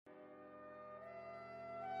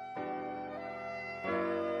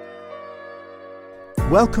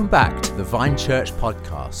Welcome back to the Vine Church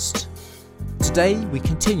podcast. Today we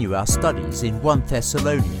continue our studies in 1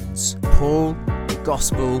 Thessalonians, Paul, the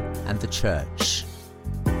Gospel and the Church.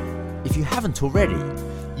 If you haven't already,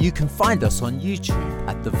 you can find us on YouTube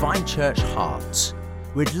at the Vine Church Heart.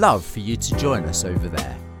 We'd love for you to join us over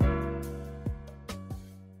there.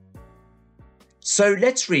 So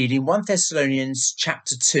let's read in 1 Thessalonians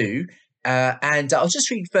chapter 2, and I'll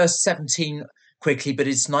just read verse 17 quickly, but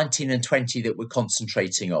it's 19 and 20 that we're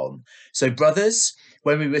concentrating on. So brothers,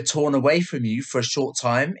 when we were torn away from you for a short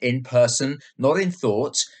time in person, not in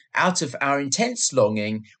thought, out of our intense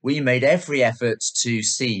longing, we made every effort to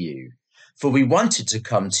see you. For we wanted to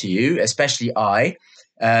come to you, especially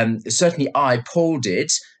certainly I, Paul, did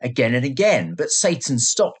again and again, but Satan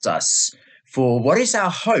stopped us. For what is our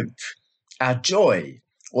hope, our joy,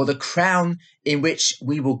 or the crown in which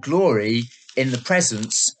we will glory in the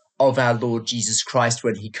presence of our Lord Jesus Christ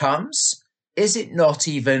when he comes? Is it not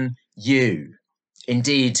even you?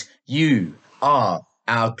 Indeed, you are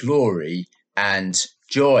our glory and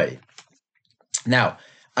joy. Now,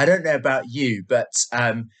 I don't know about you, but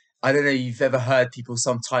I don't know if you've ever heard people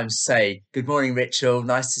sometimes say, "Good morning, Rachel,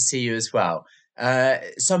 nice to see you as well."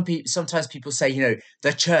 Sometimes people say,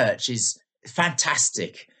 the church is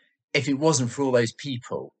fantastic if it wasn't for all those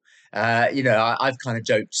people. I've kind of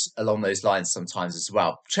joked along those lines sometimes as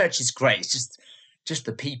well. Church is great. It's just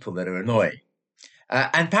the people that are annoying.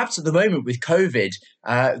 And perhaps at the moment with COVID,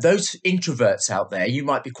 those introverts out there, you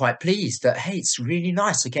might be quite pleased that, hey, it's really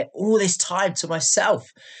nice. I get all this time to myself.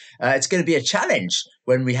 It's going to be a challenge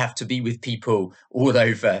when we have to be with people all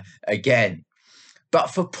over again.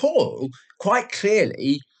 But for Paul, quite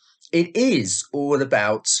clearly, it is all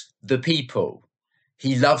about the people.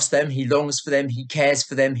 He loves them, he longs for them, he cares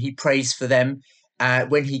for them, he prays for them.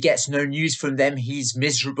 When he gets no news from them, he's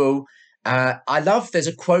miserable. There's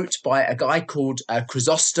a quote by a guy called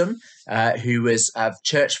Chrysostom, who was a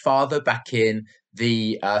church father back in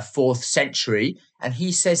the 4th century. And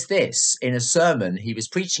he says this in a sermon he was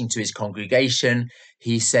preaching to his congregation.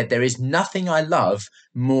 He said, "There is nothing I love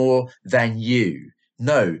more than you.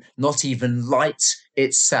 No, not even light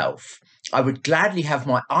itself. I would gladly have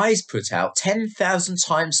my eyes put out 10,000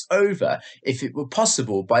 times over if it were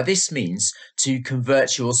possible by this means to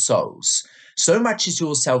convert your souls. So much is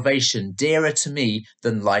your salvation dearer to me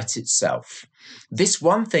than light itself. This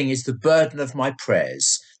one thing is the burden of my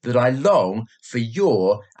prayers, that I long for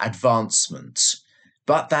your advancement.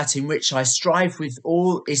 But that in which I strive with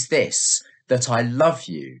all is this, that I love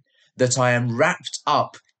you, that I am wrapped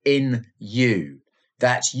up in you,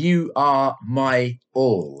 that you are my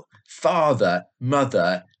all. Father,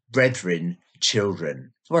 mother, brethren,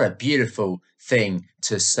 children." What a beautiful thing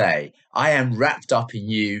to say. I am wrapped up in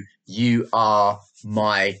you. You are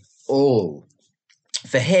my all.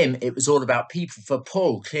 For him, it was all about people. For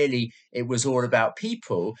Paul, clearly, it was all about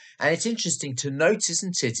people. And it's interesting to note,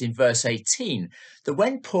 isn't it, in verse 18, that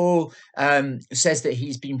when Paul says that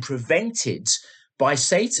he's been prevented by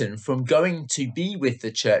Satan from going to be with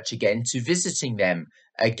the church again, to visiting them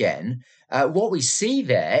again, what we see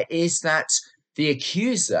there is that the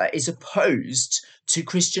accuser is opposed to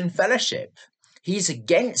Christian fellowship. He's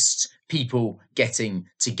against people getting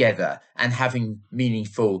together and having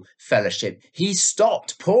meaningful fellowship. He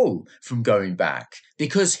stopped Paul from going back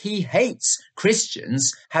because he hates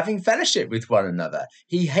Christians having fellowship with one another.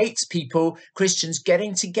 He hates Christians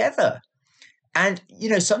getting together. And,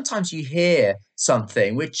 sometimes you hear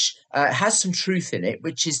something which has some truth in it,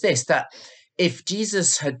 which is this, that if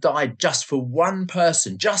Jesus had died just for one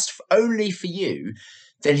person, only for you,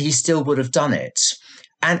 then he still would have done it.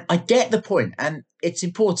 And I get the point, and it's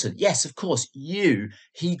important. Yes, of course,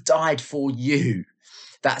 he died for you.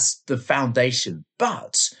 That's the foundation.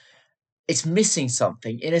 But it's missing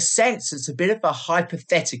something. In a sense, it's a bit of a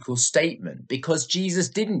hypothetical statement because Jesus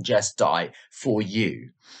didn't just die for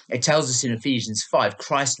you. It tells us in Ephesians 5,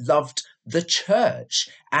 Christ loved the church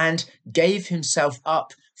and gave himself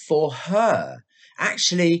up for her.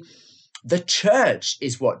 Actually, the church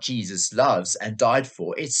is what Jesus loves and died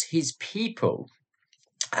for. It's his people.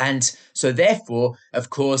 And so therefore, of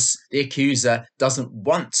course, the accuser doesn't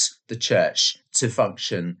want the church to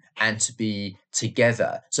function and to be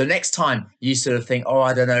together. So next time you sort of think,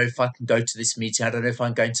 I don't know if I can go to this meeting. I don't know if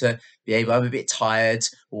I'm going to be able, I'm a bit tired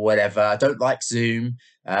or whatever. I don't like Zoom.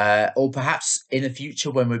 Or perhaps in the future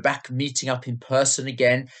when we're back meeting up in person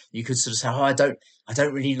again, you could sort of say, I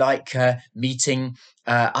don't really like meeting.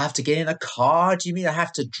 I have to get in a car. Do you mean I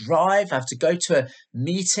have to drive? I have to go to a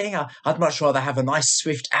meeting? I'd much rather have a nice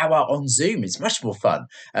swift hour on Zoom. It's much more fun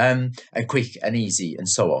and quick and easy and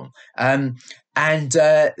so on.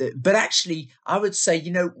 But actually, I would say,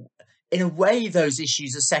 in a way, those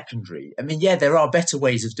issues are secondary. I mean, yeah, there are better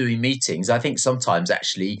ways of doing meetings. I think sometimes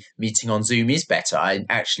actually meeting on Zoom is better.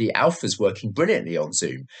 Actually, Alpha's working brilliantly on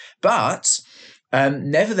Zoom. But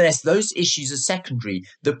nevertheless, those issues are secondary.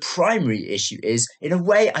 The primary issue is, in a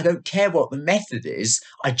way, I don't care what the method is.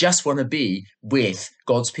 I just want to be with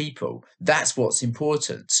God's people. That's what's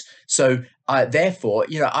important. So therefore,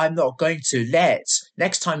 I'm not going to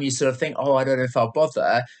next time you sort of think, oh, I don't know if I'll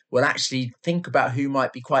bother. Well, actually think about who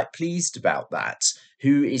might be quite pleased about that,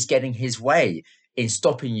 who is getting his way in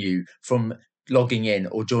stopping you from logging in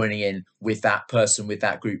or joining in with that person, with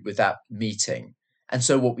that group, with that meeting. And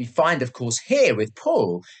so what we find, of course, here with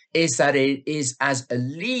Paul is that it is as a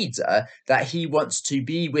leader that he wants to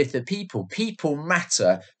be with the people. People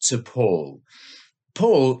matter to Paul.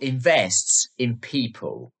 Paul invests in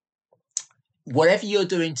people. Whatever you're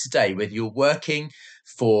doing today, whether you're working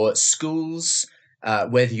for schools,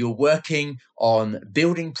 whether you're working on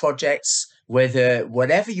building projects,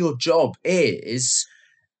 whatever your job is,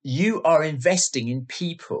 you are investing in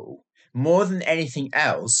people. More than anything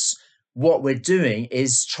else, what we're doing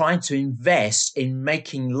is trying to invest in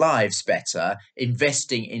making lives better,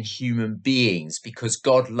 investing in human beings, because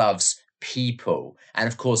God loves people. And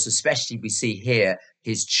of course, especially we see here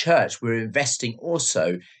his church, we're investing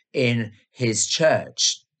also in his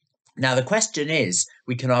church. Now, the question is,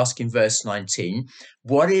 we can ask in verse 19,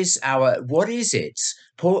 what is it?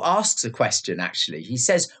 Paul asks a question, actually. He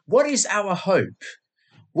says, what is our hope?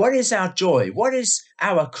 What is our joy? What is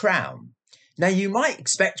our crown? Now, you might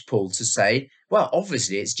expect Paul to say, well,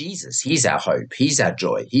 obviously it's Jesus. He's our hope. He's our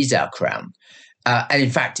joy. He's our crown. And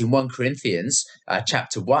in fact, in 1 Corinthians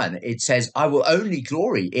chapter 1, it says, I will only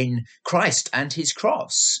glory in Christ and his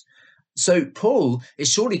cross. So Paul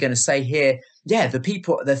is surely going to say here, yeah,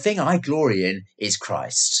 the thing I glory in is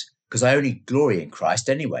Christ, because I only glory in Christ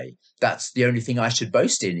anyway. That's the only thing I should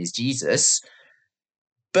boast in is Jesus.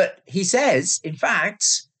 But he says, in fact,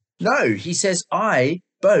 no, he says, I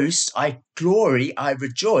boast, I glory, I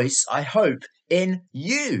rejoice, I hope in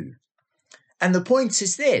you. And the point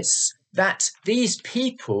is this, that these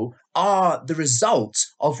people are the result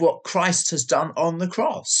of what Christ has done on the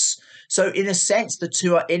cross. So in a sense, the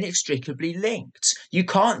two are inextricably linked. You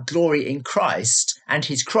can't glory in Christ and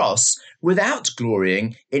his cross without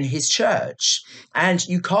glorying in his church. And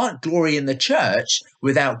you can't glory in the church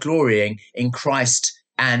without glorying in Christ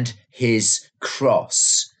and his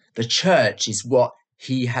cross. The church is what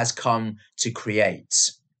he has come to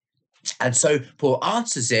create. And so Paul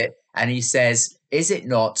answers it and he says, is it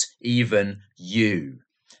not even you?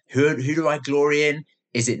 Who do I glory in?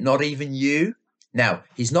 Is it not even you? Now,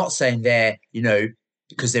 he's not saying there,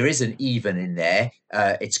 because there is an even in there.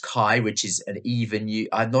 It's Kai, which is an even you,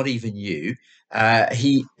 not even you.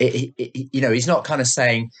 He's not kind of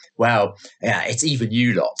saying, well, yeah, it's even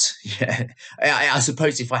you lot. I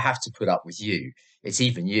suppose if I have to put up with you, it's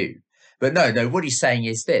even you. But no, what he's saying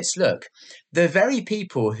is this, look, the very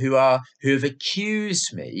people who have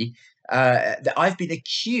accused me, that I've been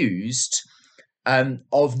accused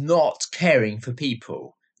of not caring for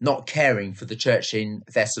people, not caring for the church in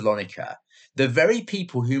Thessalonica. The very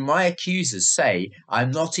people who my accusers say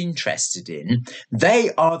I'm not interested in,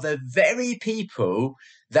 they are the very people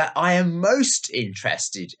that I am most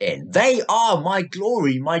interested in. They are my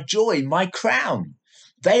glory, my joy, my crown.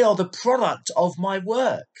 They are the product of my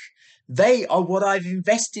work. They are what I've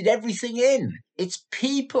invested everything in. It's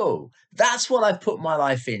people. That's what I've put my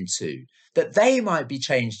life into, that they might be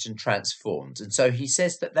changed and transformed. And so he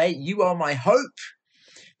says that you are my hope.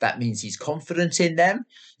 That means he's confident in them.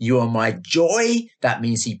 You are my joy. That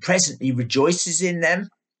means he presently rejoices in them.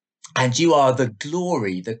 And you are the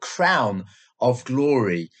glory, the crown of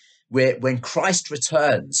glory. When Christ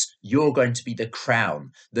returns, you're going to be the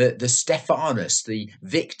crown, the Stephanus, the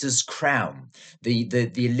victor's crown, the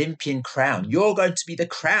Olympian crown. You're going to be the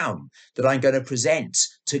crown that I'm going to present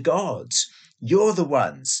to God. You're the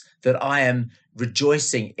ones that I am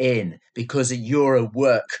rejoicing in because you're a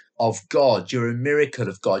work of God. You're a miracle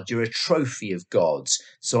of God. You're a trophy of God.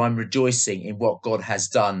 So I'm rejoicing in what God has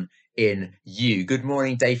done in you. Good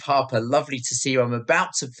morning, Dave Harper. Lovely to see you. I'm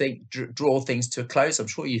about to draw things to a close. I'm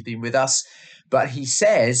sure you've been with us. But he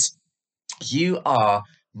says, you are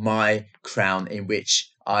my crown in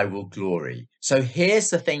which I will glory. So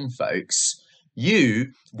here's the thing, folks.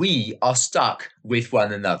 We are stuck with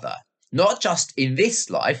one another. Not just in this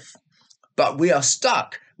life, but we are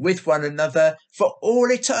stuck with one another for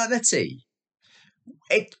all eternity.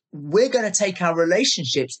 We're going to take our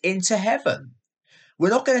relationships into heaven. We're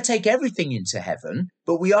not going to take everything into heaven,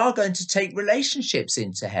 but we are going to take relationships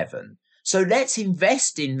into heaven. So let's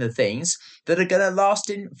invest in the things that are going to last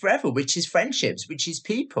in forever, which is friendships, which is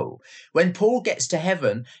people. When Paul gets to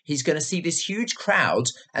heaven, he's going to see this huge crowd,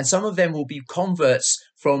 and some of them will be converts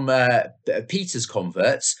from Peter's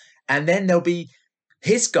converts, and then there'll be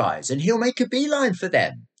his guys, and he'll make a beeline for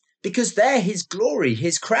them because they're his glory,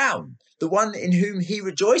 his crown, the one in whom he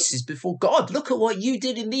rejoices before God. Look at what you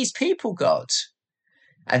did in these people, God.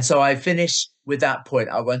 And so I finish with that point.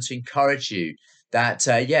 I want to encourage you that,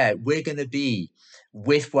 we're going to be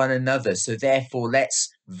with one another. So therefore, let's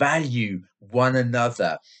value one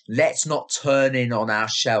another. Let's not turn in on our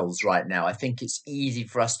shells right now. I think it's easy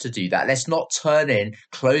for us to do that. Let's not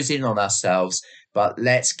close in on ourselves, but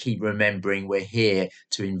let's keep remembering we're here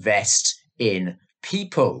to invest in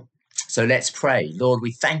people. So let's pray. Lord,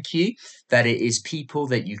 we thank you that it is people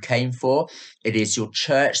that you came for. It is your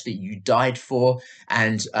church that you died for.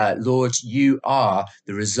 And Lord, you are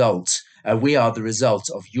the result. We are the result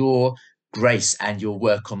of your grace and your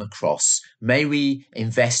work on the cross. May we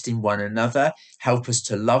invest in one another. Help us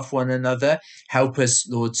to love one another. Help us,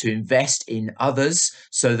 Lord, to invest in others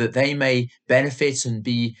so that they may benefit and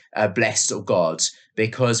be blessed, oh God,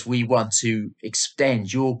 because we want to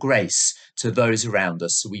extend your grace to those around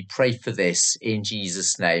us. So we pray for this in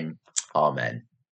Jesus' name. Amen.